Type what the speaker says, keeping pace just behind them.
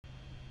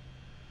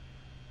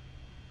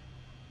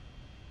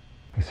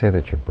They say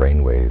that your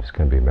brain waves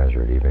can be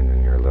measured even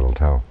in your little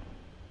toe,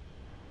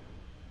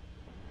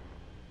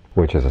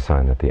 which is a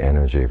sign that the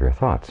energy of your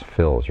thoughts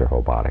fills your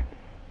whole body,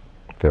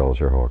 fills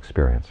your whole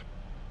experience.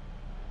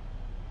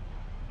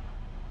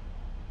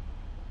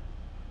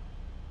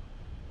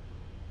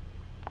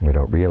 We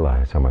don't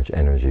realize how much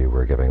energy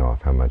we're giving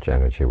off, how much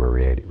energy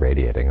we're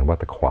radiating, and what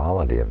the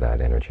quality of that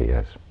energy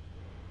is.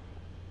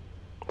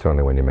 It's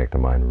only when you make the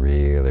mind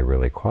really,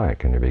 really quiet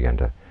can you begin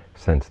to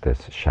sense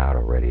this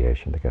shadow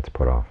radiation that gets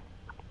put off.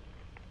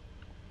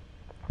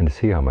 And to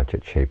see how much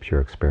it shapes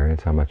your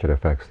experience, how much it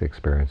affects the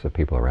experience of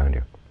people around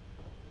you.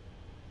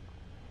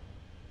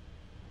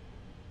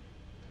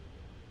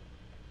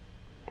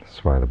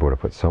 That's why the Buddha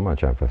put so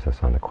much emphasis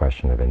on the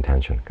question of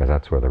intention, because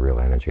that's where the real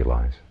energy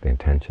lies, the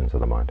intentions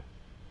of the mind.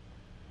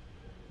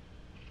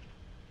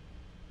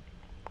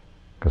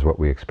 Because what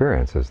we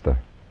experience is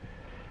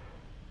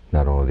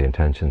not only the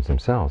intentions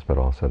themselves, but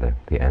also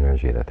the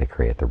energy that they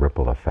create, the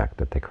ripple effect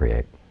that they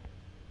create,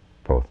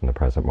 both in the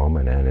present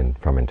moment and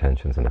from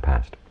intentions in the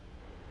past.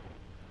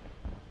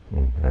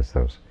 And as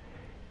those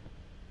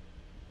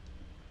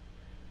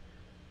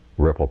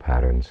ripple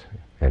patterns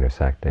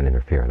intersect and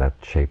interfere, that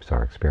shapes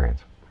our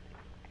experience.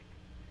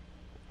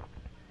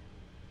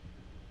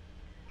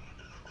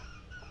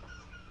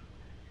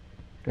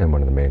 And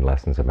one of the main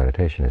lessons of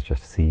meditation is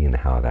just seeing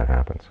how that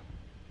happens.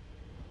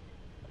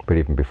 But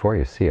even before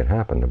you see it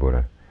happen,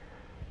 the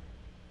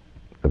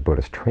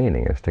Buddha's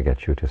training is to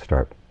get you to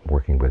start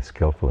working with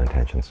skillful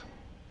intentions.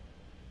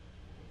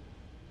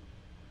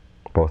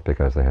 Both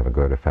because they have a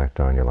good effect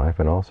on your life,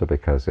 and also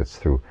because it's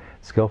through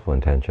skillful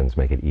intentions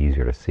make it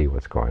easier to see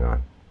what's going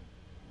on.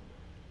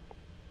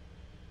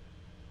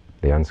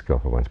 The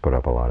unskillful ones put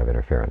up a lot of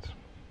interference,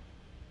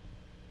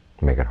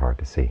 make it hard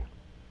to see.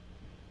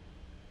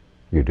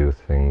 You do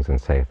things and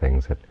say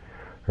things that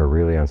are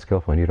really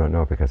unskillful, and you don't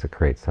know because it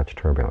creates such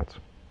turbulence.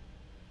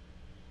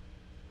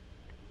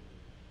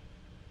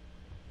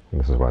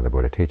 And this is why the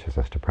Buddha teaches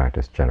us to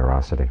practice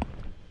generosity,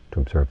 to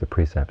observe the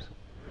precepts,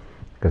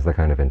 because the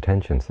kind of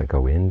intentions that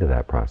go into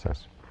that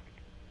process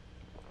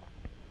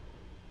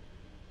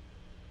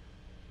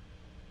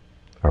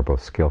are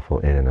both skillful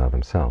in and of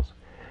themselves,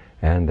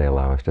 and they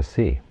allow us to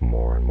see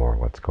more and more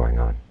what's going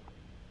on,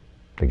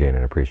 to gain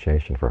an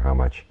appreciation for how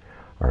much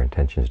our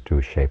intentions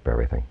do shape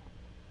everything.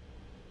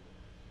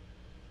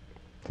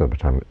 So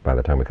by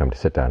the time we come to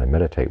sit down and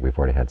meditate, we've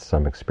already had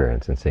some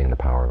experience in seeing the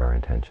power of our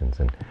intentions,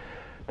 and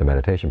the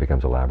meditation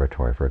becomes a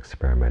laboratory for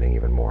experimenting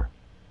even more,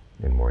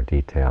 in more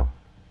detail,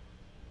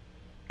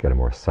 get a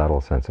more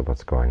subtle sense of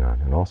what's going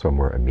on, and also a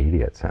more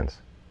immediate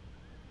sense,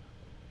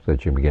 so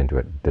that you begin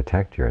to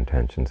detect your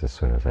intentions as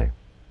soon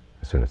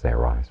as they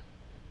arise,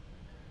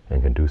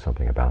 and can do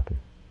something about them,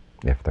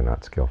 if they're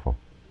not skillful.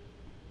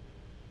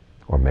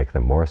 Or make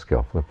them more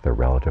skillful, if they're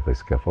relatively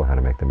skillful, how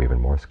to make them even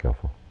more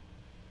skillful.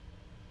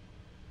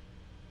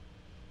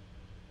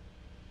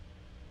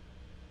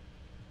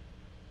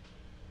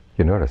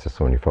 You notice this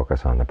when you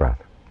focus on the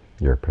breath.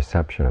 Your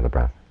perception of the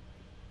breath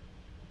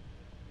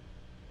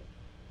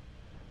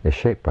is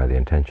shaped by the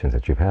intentions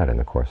that you've had in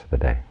the course of the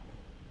day.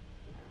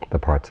 The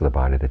parts of the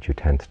body that you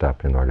tensed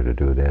up in order to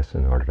do this,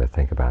 in order to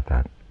think about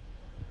that,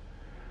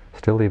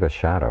 still leave a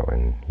shadow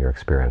in your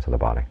experience of the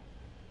body.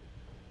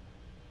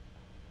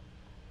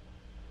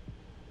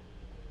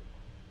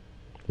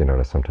 You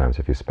notice sometimes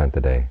if you spent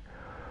the day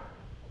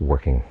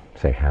working,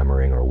 say,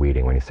 hammering or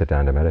weeding, when you sit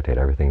down to meditate,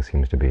 everything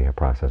seems to be a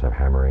process of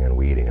hammering and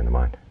weeding in the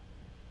mind.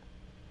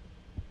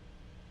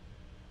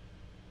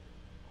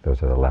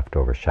 Those are the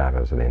leftover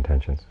shadows of the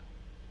intentions.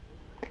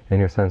 And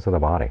your sense of the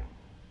body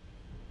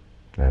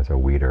as a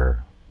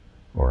weeder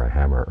or a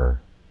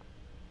hammerer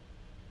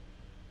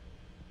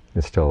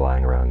is still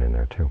lying around in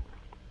there too.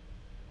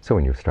 So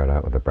when you start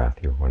out with the breath,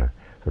 you want to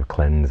sort of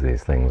cleanse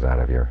these things out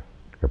of your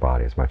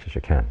body as much as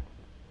you can.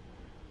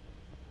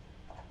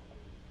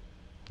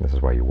 This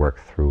is why you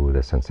work through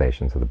the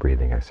sensations of the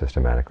breathing as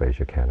systematically as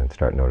you can and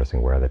start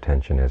noticing where the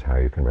tension is, how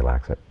you can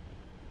relax it.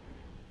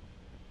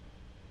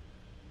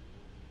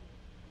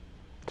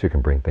 So you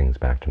can bring things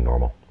back to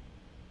normal.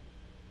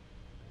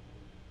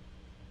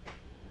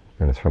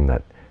 And it's from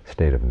that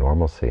state of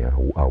normalcy,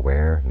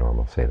 aware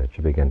normalcy, that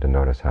you begin to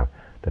notice how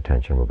the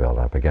tension will build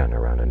up again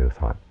around a new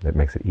thought. It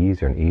makes it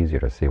easier and easier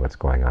to see what's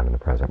going on in the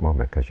present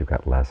moment because you've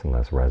got less and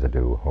less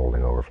residue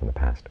holding over from the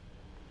past.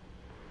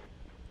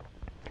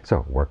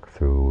 So work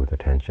through the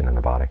tension in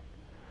the body.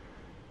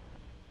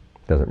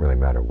 It doesn't really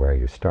matter where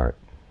you start,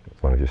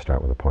 as long as you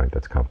start with a point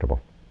that's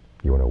comfortable.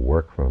 You want to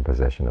work from a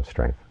position of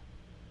strength.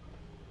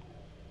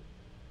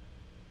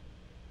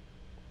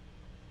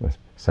 A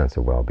sense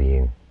of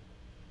well-being,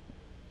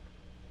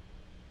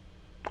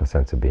 a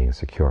sense of being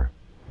secure.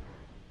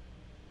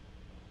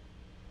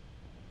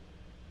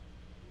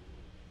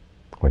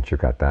 Once you've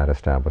got that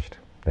established,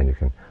 then you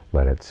can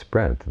let it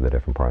spread to the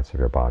different parts of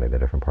your body, the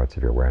different parts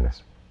of your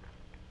awareness.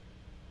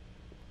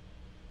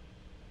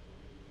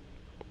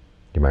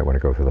 You might want to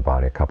go through the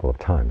body a couple of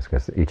times,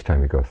 because each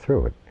time you go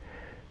through it,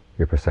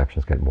 your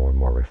perceptions get more and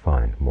more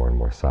refined, more and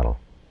more subtle.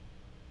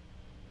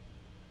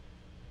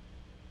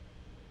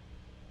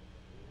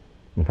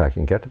 In fact,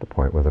 you can get to the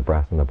point where the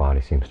breath in the body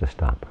seems to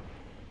stop.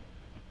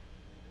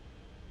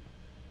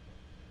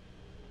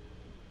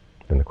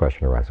 Then the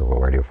question arises, well,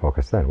 where do you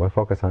focus then? Well,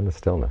 focus on the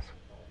stillness.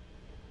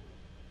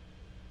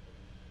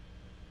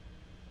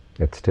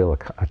 It's still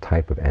a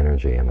type of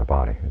energy in the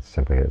body. It's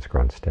simply that it's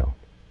grown still.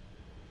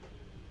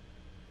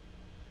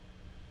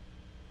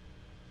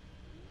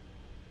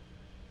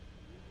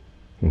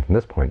 And from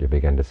this point, you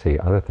begin to see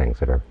other things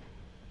that are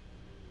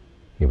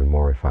even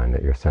more refined,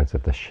 that your sense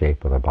of the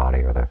shape of the body,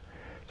 or the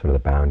sort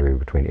of the boundary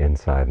between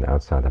inside and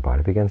outside the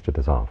body, begins to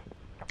dissolve.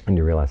 And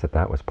you realize that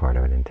that was part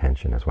of an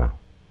intention as well.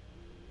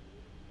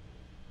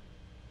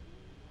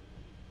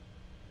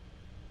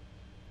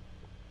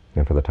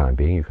 And for the time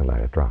being, you can let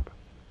it drop.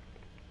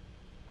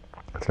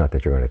 It's not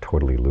that you're going to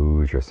totally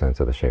lose your sense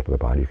of the shape of the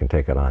body. You can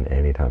take it on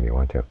any time you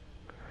want to.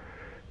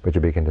 But you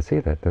begin to see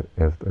that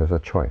there's a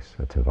choice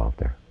that's involved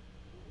there.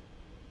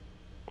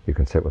 You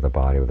can sit with the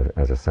body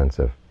as a sense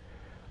of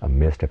a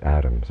mist of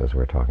atoms, as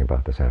we're talking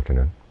about this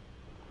afternoon.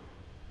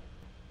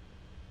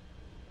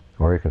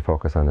 Or you can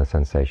focus on the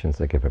sensations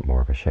that give it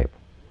more of a shape.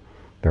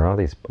 There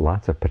are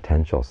lots of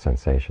potential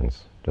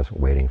sensations just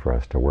waiting for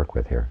us to work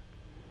with here.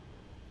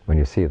 When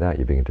you see that,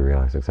 you begin to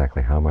realize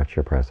exactly how much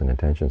your present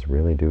intentions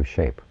really do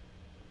shape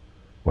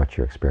what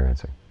you're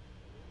experiencing.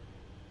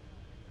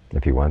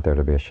 If you want there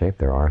to be a shape,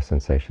 there are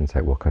sensations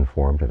that will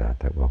conform to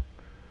that will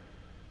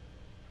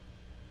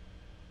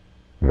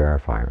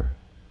verify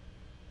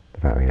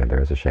the fact that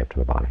there is a shape to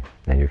the body,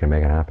 and you can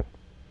make it happen.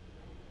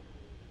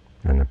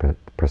 And the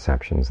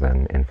perceptions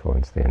then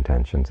influence the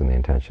intentions, and the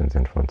intentions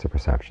influence the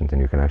perceptions,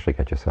 and you can actually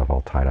get yourself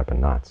all tied up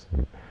in knots.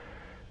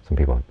 Some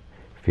people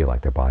feel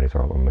like their bodies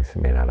are almost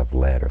made out of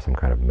lead or some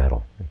kind of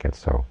metal. It gets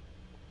so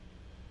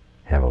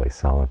heavily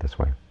solid this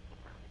way.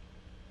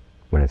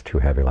 When it's too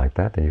heavy like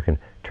that, then you can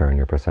turn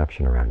your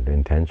perception around and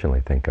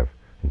intentionally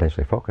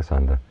focus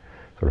on the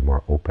sort of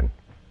more open,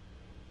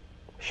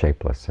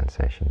 shapeless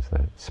sensations,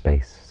 the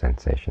space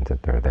sensations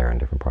that are there in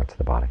different parts of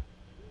the body.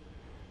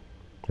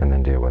 And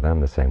then deal with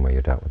them the same way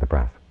you dealt with the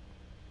breath.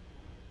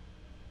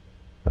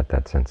 Let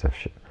that sense of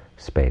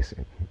space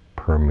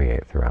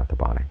permeate throughout the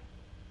body,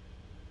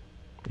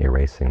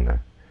 erasing the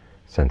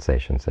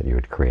sensations that you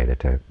had created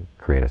to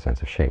create a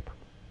sense of shape.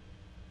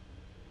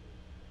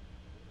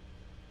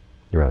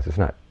 You realize it's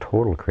not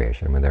total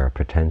creation. I mean, there are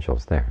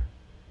potentials there.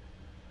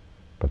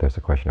 But there's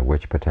a question of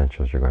which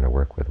potentials you're going to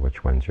work with,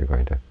 which ones you're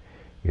going to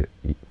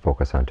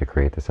focus on to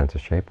create the sense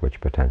of shape,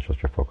 which potentials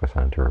you focus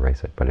on to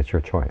erase it. But it's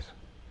your choice.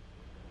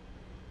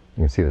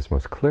 You can see this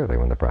most clearly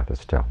when the breath is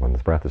still. When the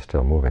breath is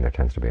still moving, there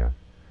tends to be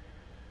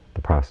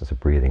the process of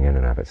breathing in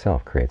and of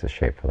itself creates a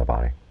shape for the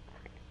body.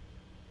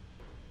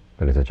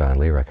 But as John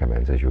Lee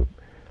recommends, as you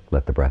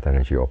let the breath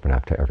energy open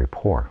up to every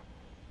pore,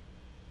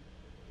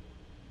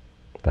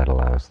 that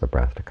allows the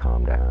breath to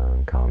calm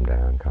down, calm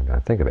down, calm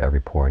down. Think of every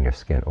pore in your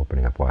skin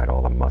opening up wide,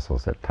 all the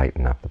muscles that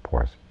tighten up the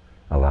pores.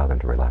 Allow them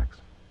to relax.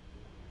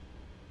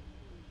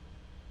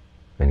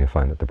 And you'll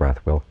find that the breath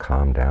will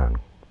calm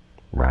down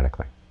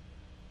radically.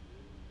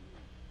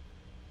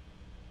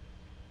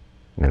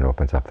 And then it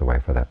opens up the way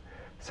for the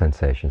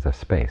sensations of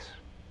space,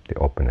 the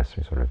openness,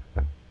 sort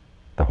of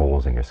the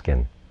holes in your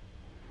skin.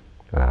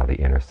 Allow the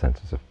inner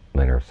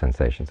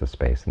sensations of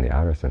space and the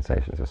outer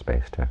sensations of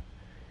space to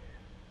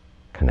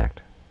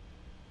connect.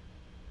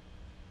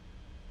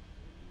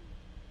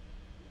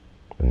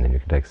 And then you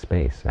can take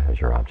space as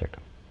your object.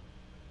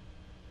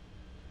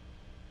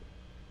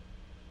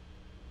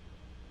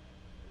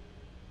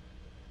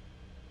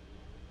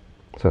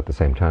 So at the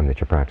same time that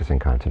you're practicing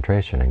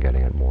concentration and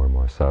getting it more and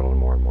more subtle and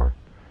more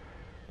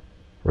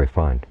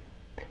refined,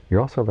 you're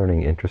also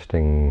learning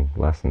interesting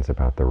lessons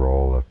about the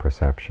role of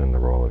perception, the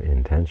role of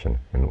intention,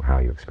 and how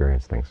you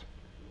experience things.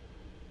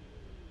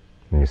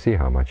 And you see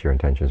how much your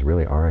intentions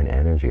really are an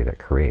energy that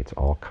creates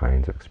all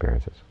kinds of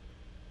experiences.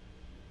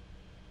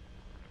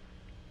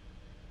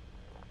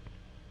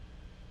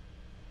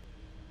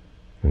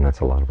 And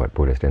that's a lot of what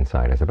Buddhist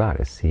insight is about,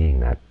 is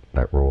seeing that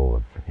role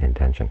of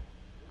intention.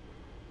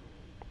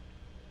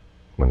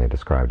 When they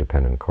describe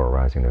dependent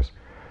co-arising, there's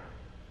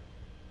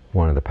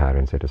one of the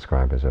patterns they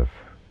describe as of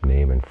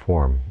name and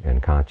form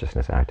and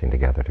consciousness acting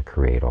together to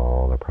create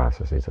all the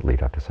processes that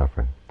lead up to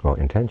suffering. Well,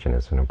 intention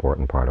is an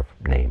important part of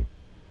name.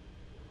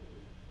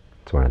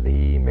 It's one of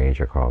the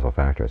major causal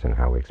factors in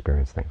how we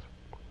experience things.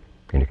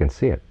 And you can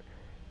see it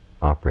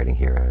operating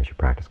here as you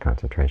practice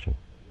concentration.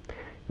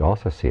 You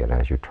also see it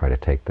as you try to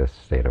take this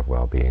state of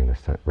well-being,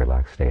 this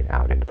relaxed state,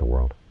 out into the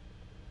world.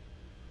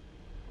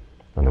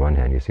 On the one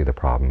hand, you see the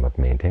problem of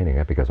maintaining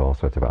it because all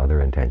sorts of other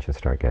intentions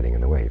start getting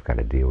in the way. You've got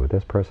to deal with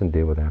this person,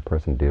 deal with that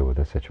person, deal with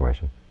this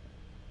situation.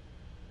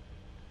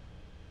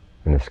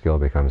 And the skill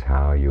becomes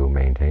how you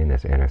maintain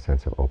this inner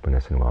sense of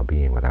openness and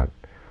well-being without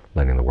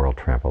letting the world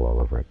trample all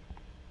over it,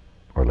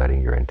 or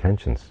letting your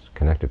intentions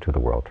connected to the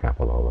world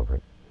trample all over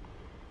it.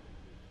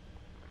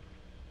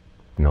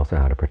 And also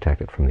how to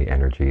protect it from the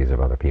energies of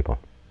other people.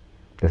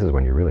 This is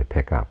when you really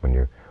pick up.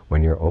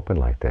 When you're open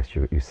like this,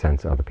 you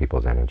sense other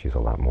people's energies a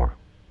lot more.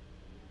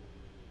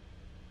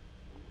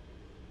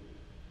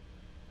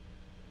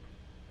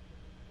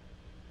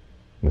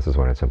 This is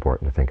when it's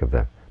important to think of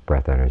the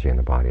breath energy in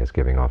the body as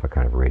giving off a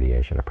kind of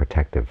radiation, a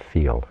protective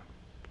field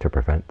to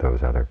prevent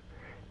those other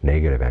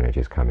negative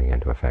energies coming in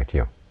to affect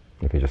you.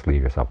 If you just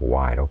leave yourself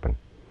wide open,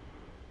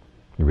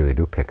 you really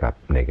do pick up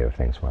negative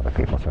things from other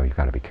people, so you've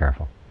got to be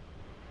careful.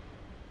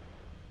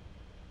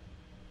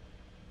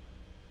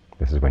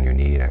 This is when you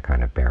need a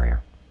kind of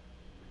barrier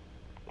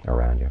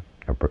around you,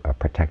 a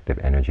protective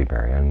energy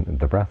barrier. And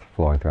the breath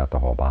flowing throughout the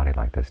whole body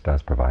like this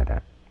does provide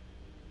that.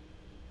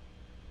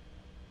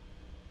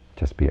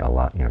 Just be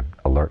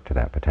alert to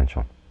that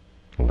potential.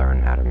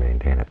 Learn how to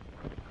maintain it.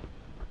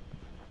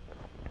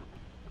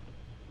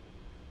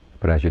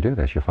 But as you do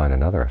this, you find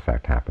another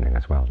effect happening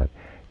as well, that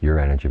your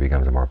energy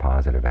becomes a more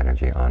positive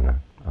energy on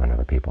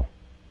other people.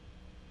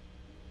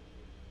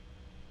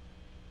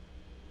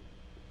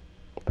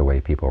 The way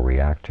people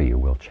react to you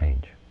will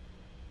change.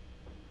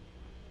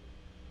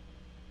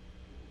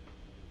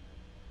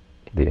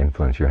 The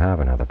influence you have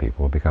on other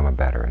people will become a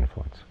better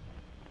influence.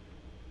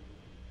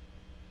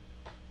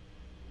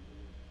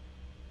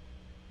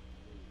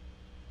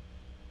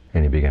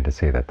 And you begin to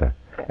see that the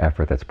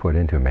effort that's put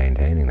into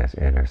maintaining this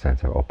inner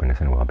sense of openness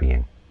and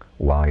well-being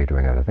while you're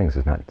doing other things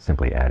is not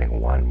simply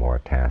adding one more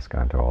task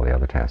onto all the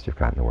other tasks you've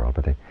got in the world,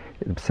 but it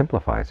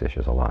simplifies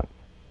issues a lot.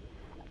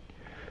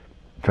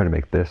 Try to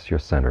make this your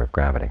center of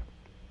gravity.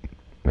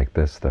 Make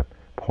this the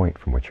point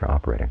from which you're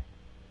operating,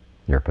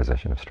 your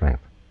position of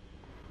strength.